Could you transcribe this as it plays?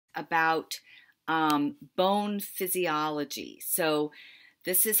about bone physiology. So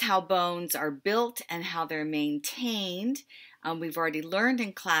this is how bones are built and how they're maintained. We've already learned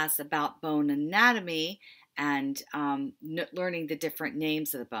in class about bone anatomy and learning the different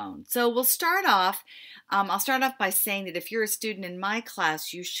names of the bone. So we'll start off, I'll start off by saying that if you're a student in my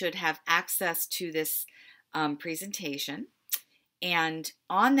class, you should have access to this presentation. And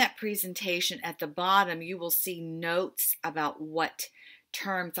on that presentation at the bottom, you will see notes about what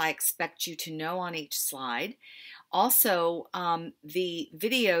terms I expect you to know on each slide. Also, the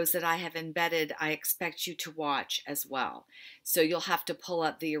videos that I have embedded, I expect you to watch as well. So you'll have to pull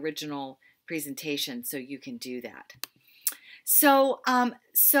up the original presentation so you can do that. So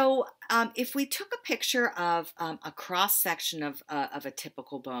if we took a picture of a cross section of a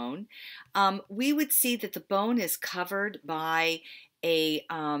typical bone, we would see that the bone is covered by a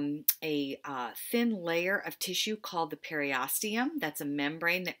thin layer of tissue called the periosteum. That's a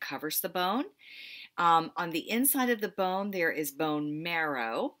membrane that covers the bone. On the inside of the bone, there is bone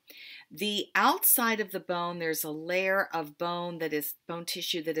marrow. The outside of the bone, there's a layer of bone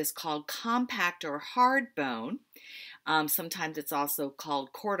tissue that is called compact or hard bone. Sometimes it's also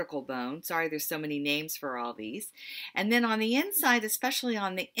called cortical bone. Sorry, there's so many names for all these. And then on the inside, especially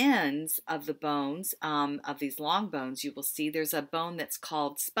on the ends of the bones, of these long bones, you will see there's a bone that's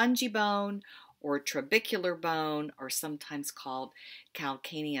called spongy bone or trabecular bone, or sometimes called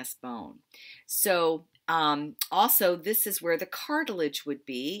calcaneus bone. So also, this is where the cartilage would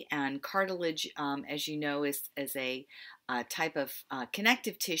be, and cartilage, as you know, is a type of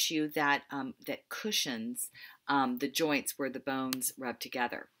connective tissue that cushions the joints where the bones rub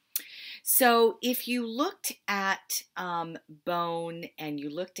together. So if you looked at bone and you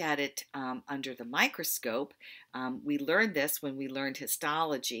looked at it under the microscope, we learned this when we learned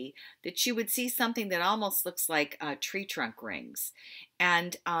histology, that you would see something that almost looks like tree trunk rings.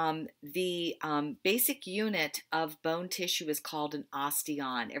 And the basic unit of bone tissue is called an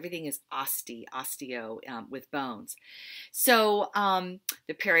osteon. Everything is osteo with bones. So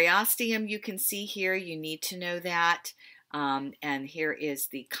the periosteum you can see here, you need to know that. And here is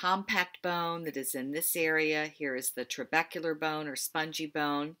the compact bone that is in this area. Here is the trabecular bone or spongy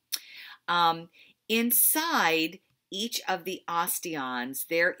bone. Inside each of the osteons,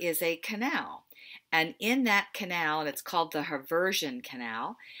 there is a canal. And in that canal, and it's called the Haversian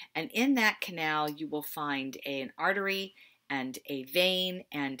canal, and in that canal you will find an artery and a vein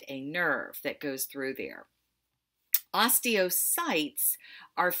and a nerve that goes through there. Osteocytes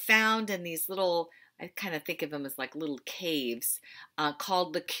are found in these little, I kind of think of them as like little caves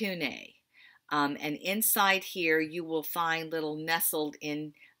called lacunae. And inside here you will find little nestled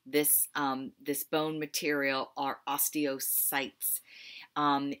in this, this bone material are osteocytes.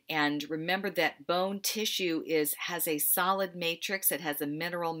 And remember that bone tissue has a solid matrix, it has a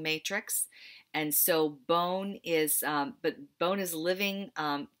mineral matrix. And so bone is living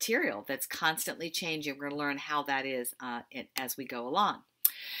material that's constantly changing. We're going to learn how that is as we go along.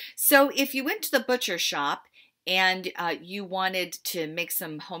 So if you went to the butcher shop and you wanted to make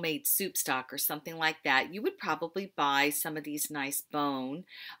some homemade soup stock or something like that, you would probably buy some of these nice bone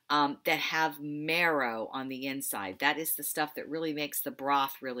that have marrow on the inside. That is the stuff that really makes the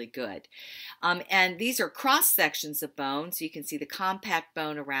broth really good. And these are cross sections of bone, so you can see the compact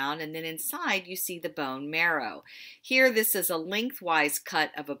bone around, and then inside you see the bone marrow. Here, this is a lengthwise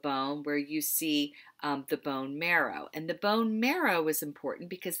cut of a bone where you see the bone marrow. And the bone marrow is important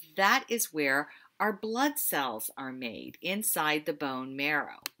because that is where our blood cells are made, inside the bone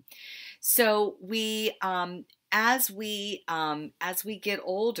marrow. So as we get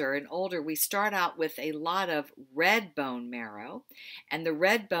older and older, we start out with a lot of red bone marrow, and the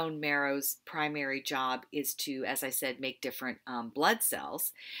red bone marrow's primary job is to, as I said, make different blood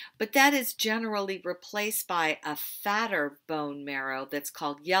cells, but that is generally replaced by a fatter bone marrow that's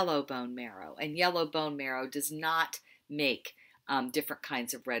called yellow bone marrow, and yellow bone marrow does not make different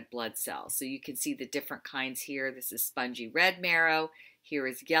kinds of red blood cells. So you can see the different kinds here. This is spongy red marrow, here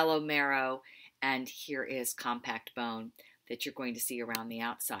is yellow marrow, and here is compact bone that you're going to see around the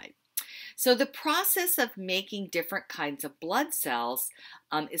outside. So the process of making different kinds of blood cells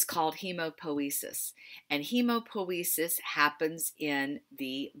is called hemopoiesis. And hemopoiesis happens in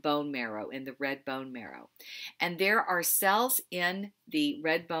the bone marrow, in the red bone marrow. And there are cells in the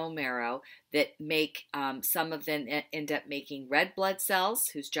red bone marrow that make, some of them end up making red blood cells,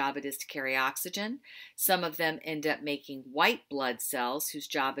 whose job it is to carry oxygen. Some of them end up making white blood cells, whose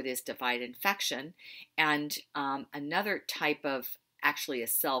job it is to fight infection. And another type of, actually a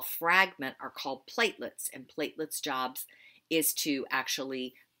cell fragment, are called platelets, and platelets' jobs is to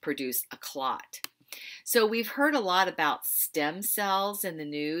actually produce a clot. So we've heard a lot about stem cells in the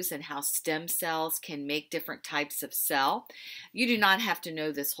news and how stem cells can make different types of cell. You do not have to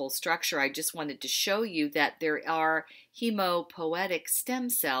know this whole structure. I just wanted to show you that there are hemopoietic stem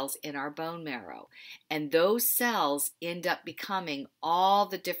cells in our bone marrow. And those cells end up becoming all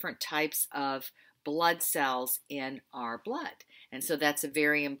the different types of blood cells in our blood. And so that's a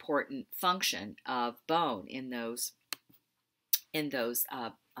very important function of bone in those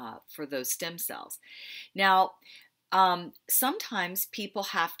for those stem cells. Now, sometimes people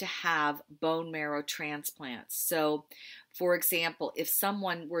have to have bone marrow transplants. So, for example, if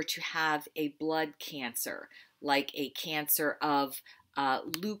someone were to have a blood cancer, like a cancer of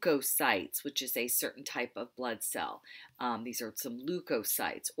leukocytes, which is a certain type of blood cell. These are some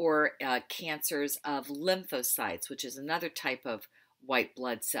leukocytes, or cancers of lymphocytes, which is another type of white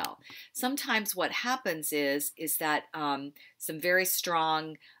blood cell. Sometimes what happens is that some very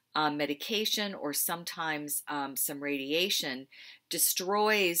strong medication or sometimes some radiation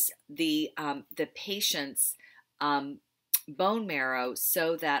destroys the patient's bone marrow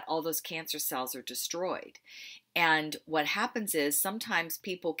so that all those cancer cells are destroyed. And what happens is sometimes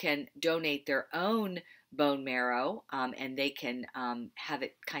people can donate their own bone marrow and they can have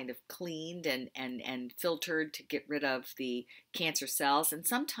it kind of cleaned and filtered to get rid of the cancer cells. And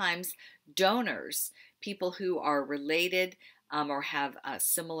sometimes donors, people who are related or have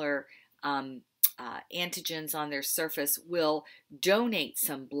similar antigens on their surface, will donate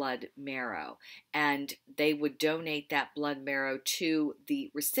some blood marrow, and they would donate that blood marrow to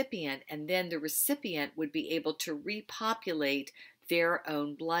the recipient, and then the recipient would be able to repopulate their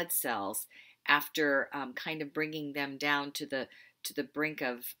own blood cells after kind of bringing them down to the brink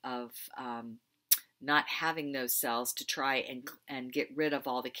of not having those cells, to try and get rid of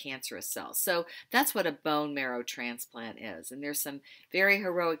all the cancerous cells. So that's what a bone marrow transplant is. And there's some very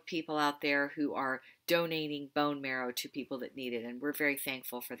heroic people out there who are donating bone marrow to people that need it, and we're very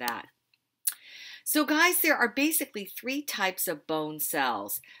thankful for that. So guys, there are basically three types of bone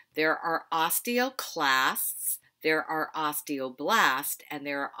cells. There are osteoclasts, there are osteoblasts, and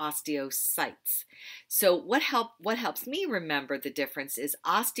there are osteocytes. So what helps me remember the difference is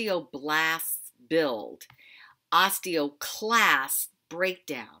osteoblasts build, osteoclasts break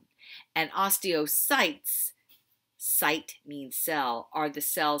down, and osteocytes, site means cell, are the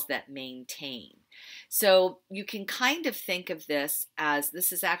cells that maintain. So you can kind of think of this as,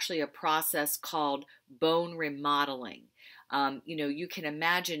 this is actually a process called bone remodeling. You can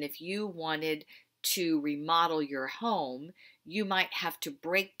imagine if you wanted to remodel your home, you might have to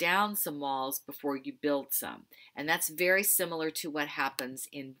break down some walls before you build some. And that's very similar to what happens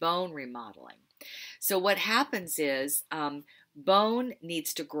in bone remodeling. So what happens is bone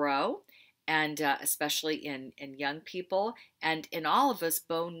needs to grow, and especially in young people, and in all of us,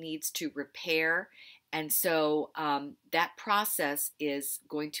 bone needs to repair. And so that process is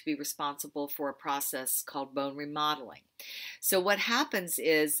going to be responsible for a process called bone remodeling. So what happens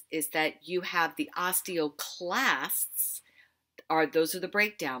is that you have the osteoclasts, those are the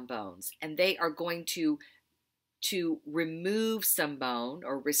breakdown bones, and they are going to remove some bone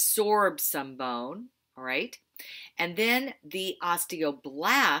or resorb some bone, all right? And then the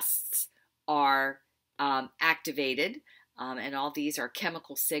osteoblasts are activated, and all these are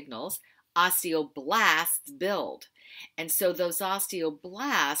chemical signals. Osteoblasts build. And so those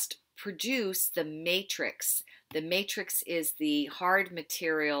osteoblasts produce the matrix. The matrix is the hard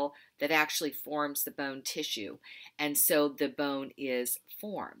material that actually forms the bone tissue. And so the bone is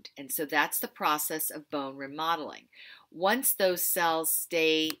formed. And so that's the process of bone remodeling. Once those cells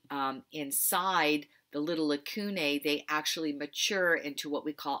stay inside the little lacunae, they actually mature into what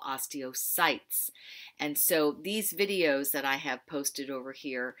we call osteocytes. And so these videos that I have posted over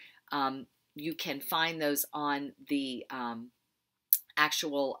here, you can find those on the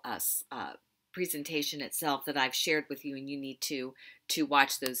actual presentation itself that I've shared with you, and you need to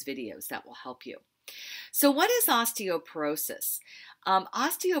watch those videos. That will help you. So what is osteoporosis?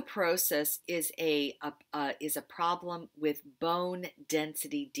 Osteoporosis is a problem with bone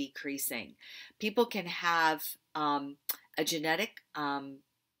density decreasing. People can have a genetic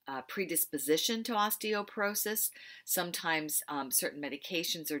predisposition to osteoporosis. Sometimes certain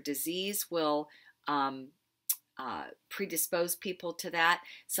medications or disease will predispose people to that.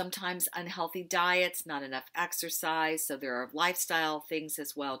 Sometimes unhealthy diets, not enough exercise, so there are lifestyle things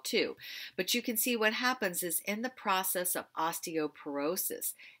as well too. But you can see what happens is in the process of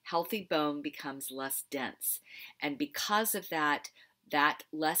osteoporosis, healthy bone becomes less dense. And because of that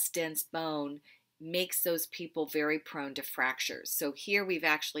less dense bone makes those people very prone to fractures. So here we've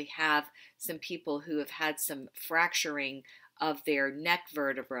actually have some people who have had some fracturing of their neck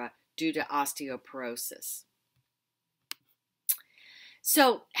vertebra due to osteoporosis.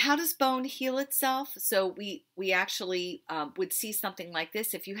 So how does bone heal itself? So we actually would see something like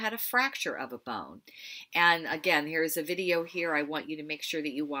this if you had a fracture of a bone. And again, here's a video here I want you to make sure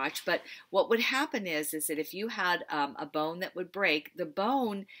that you watch. But what would happen is that if you had a bone that would break, the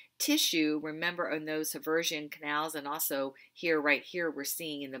bone tissue, remember in those Haversian canals, and also right here we're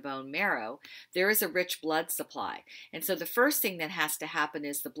seeing in the bone marrow, there is a rich blood supply. And so the first thing that has to happen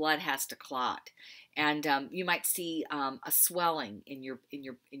is the blood has to clot. And you might see a swelling in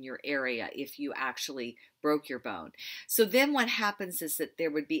your area if you actually broke your bone. So then what happens is that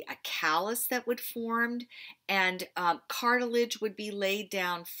there would be a callus that would form, and cartilage would be laid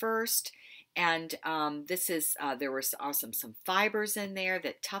down first. And there were also some fibers in there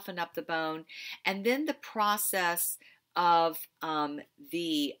that toughen up the bone. And then the process of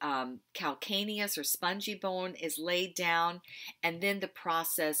the calcaneus or spongy bone is laid down, and then the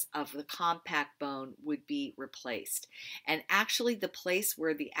process of the compact bone would be replaced. And actually the place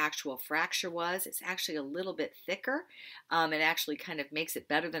where the actual fracture was, it's actually a little bit thicker. It actually kind of makes it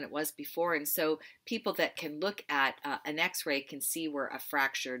better than it was before, and so people that can look at an x-ray can see where a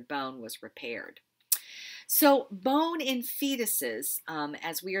fractured bone was repaired. So bone in fetuses,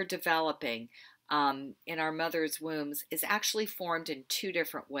 as we are developing, in our mother's wombs, is actually formed in two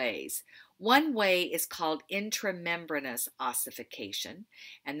different ways. One way is called intramembranous ossification,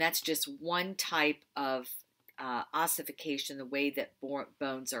 and that's just one type of ossification, the way that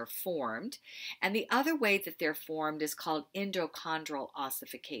bones are formed. And the other way that they're formed is called endochondral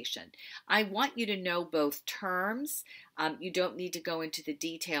ossification. I want you to know both terms. You don't need to go into the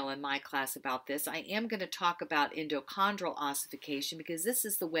detail in my class about this. I am going to talk about endochondral ossification because this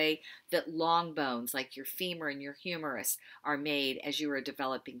is the way that long bones, like your femur and your humerus, are made as you are a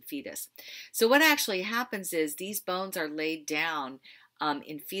developing fetus. So what actually happens is these bones are laid down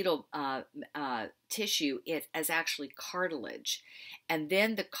in fetal tissue as actually cartilage. And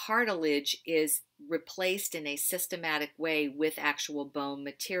then the cartilage is replaced in a systematic way with actual bone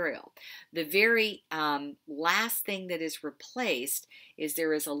material. The very last thing that is replaced is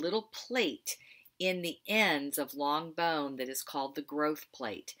there is a little plate in the ends of long bone that is called the growth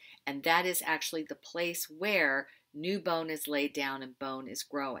plate. And that is actually the place where new bone is laid down and bone is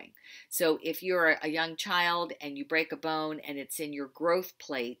growing. So if you're a young child and you break a bone and it's in your growth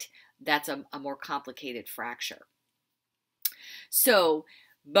plate, that's a more complicated fracture. So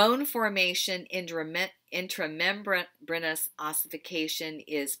bone formation, intramembranous ossification,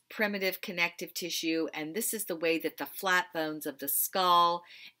 is primitive connective tissue, and this is the way that the flat bones of the skull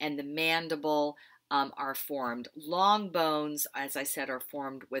and the mandible are formed. Long bones, as I said, are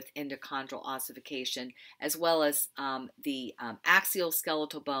formed with endochondral ossification, as well as the axial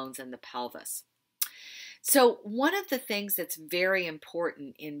skeletal bones and the pelvis. So one of the things that's very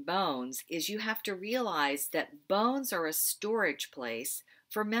important in bones is you have to realize that bones are a storage place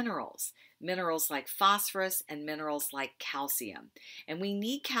for minerals. Minerals like phosphorus and minerals like calcium. And we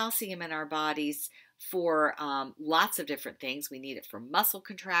need calcium in our bodies for lots of different things. We need it for muscle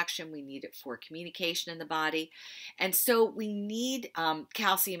contraction. We need it for communication in the body. And so we need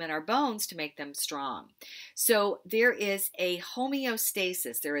calcium in our bones to make them strong. So there is a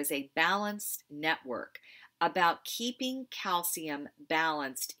homeostasis. There is a balanced network about keeping calcium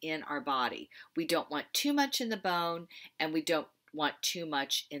balanced in our body. We don't want too much in the bone, and we don't want too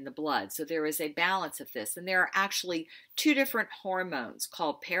much in the blood. So there is a balance of this. And there are actually two different hormones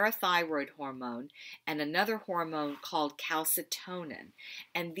called parathyroid hormone and another hormone called calcitonin.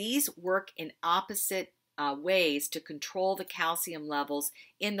 And these work in opposite ways to control the calcium levels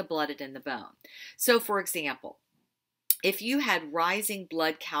in the blood and in the bone. So for example, if you had rising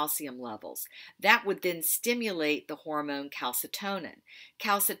blood calcium levels, that would then stimulate the hormone calcitonin.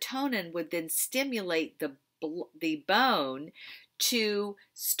 Calcitonin would then stimulate the bone to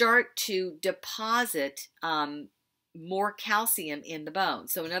start to deposit more calcium in the bone.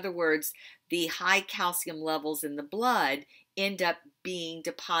 So in other words, the high calcium levels in the blood end up being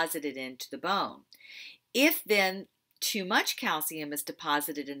deposited into the bone. If then too much calcium is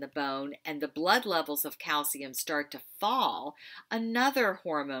deposited in the bone and the blood levels of calcium start to fall, another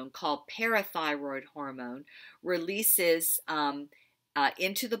hormone called parathyroid hormone releases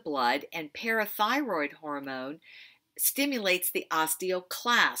into the blood, and parathyroid hormone stimulates the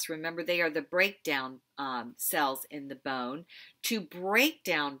osteoclasts. Remember, they are the breakdown cells in the bone to break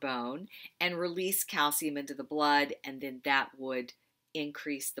down bone and release calcium into the blood, and then that would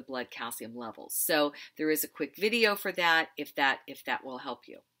increase the blood calcium levels. So there is a quick video for that if that will help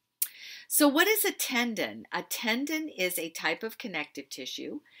you. So what is a tendon? A tendon is a type of connective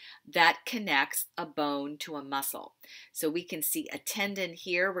tissue that connects a bone to a muscle. So we can see a tendon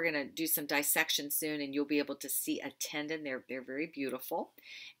here. We're going to do some dissection soon, and you'll be able to see a tendon. They're very beautiful.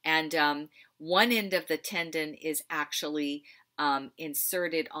 And one end of the tendon is actually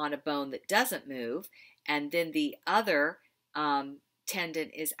inserted on a bone that doesn't move, and then the other tendon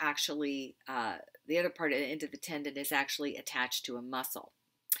is actually, the other part of the end of the tendon is actually attached to a muscle.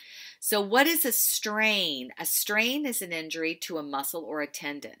 So what is a strain? A strain is an injury to a muscle or a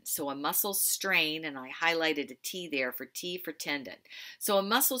tendon. So a muscle strain, and I highlighted a T there for T for tendon. So a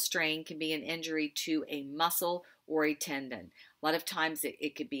muscle strain can be an injury to a muscle or a tendon. A lot of times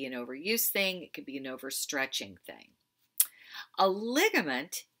it could be an overuse thing, it could be an overstretching thing. A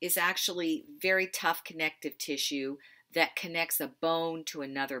ligament is actually very tough connective tissue that connects a bone to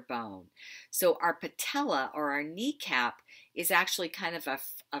another bone. So our patella or our kneecap is actually kind of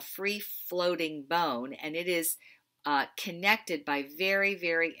a free-floating bone, and it is connected by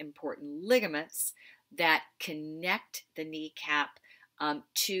very important ligaments that connect the kneecap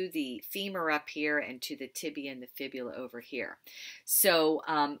to the femur up here and to the tibia and the fibula over here. So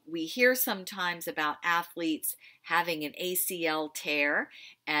we hear sometimes about athletes having an ACL tear,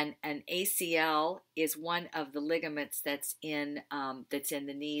 and an ACL is one of the ligaments that's in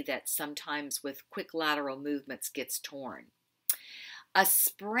the knee that sometimes with quick lateral movements gets torn. A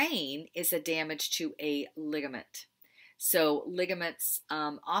sprain is a damage to a ligament. So ligaments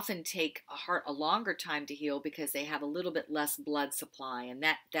often take a longer time to heal because they have a little bit less blood supply, and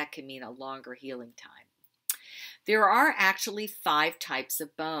that can mean a longer healing time. There are actually 5 types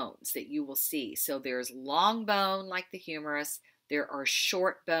of bones that you will see. So there's long bone like the humerus. There are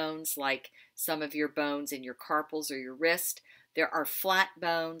short bones like some of your bones in your carpals or your wrist. There are flat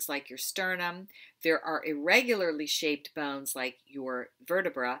bones like your sternum. There are irregularly shaped bones like your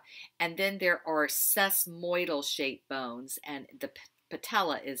vertebra. And then there are sesamoidal shaped bones, and the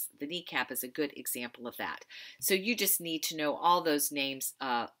patella the kneecap is a good example of that. So you just need to know all those names,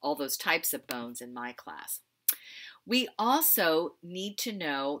 all those types of bones in my class. We also need to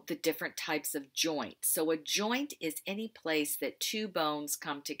know the different types of joints. So a joint is any place that 2 bones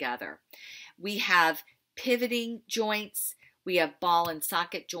come together. We have pivoting joints. We have ball and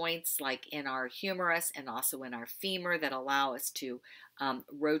socket joints like in our humerus and also in our femur that allow us to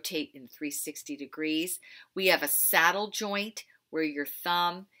rotate in 360 degrees. We have a saddle joint where your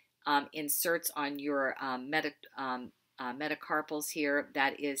thumb inserts on your metacarpals here.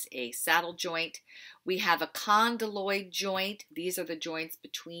 That is a saddle joint. We have a condyloid joint. These are the joints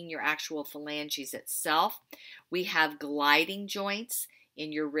between your actual phalanges itself. We have gliding joints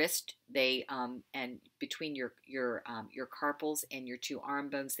in your wrist. They and between your carpals and your 2 arm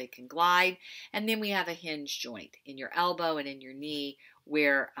bones, they can glide. And then we have a hinge joint in your elbow and in your knee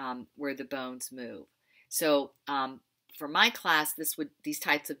where the bones move. So for my class, these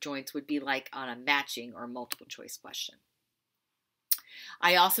types of joints would be like on a matching or multiple choice question.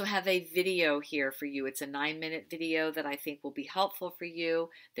 I also have a video here for you. It's a 9-minute video that I think will be helpful for you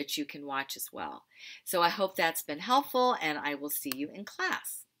that you can watch as well. So I hope that's been helpful, and I will see you in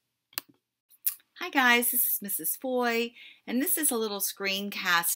class. Hi guys, this is Mrs. Foy, and this is a little screencast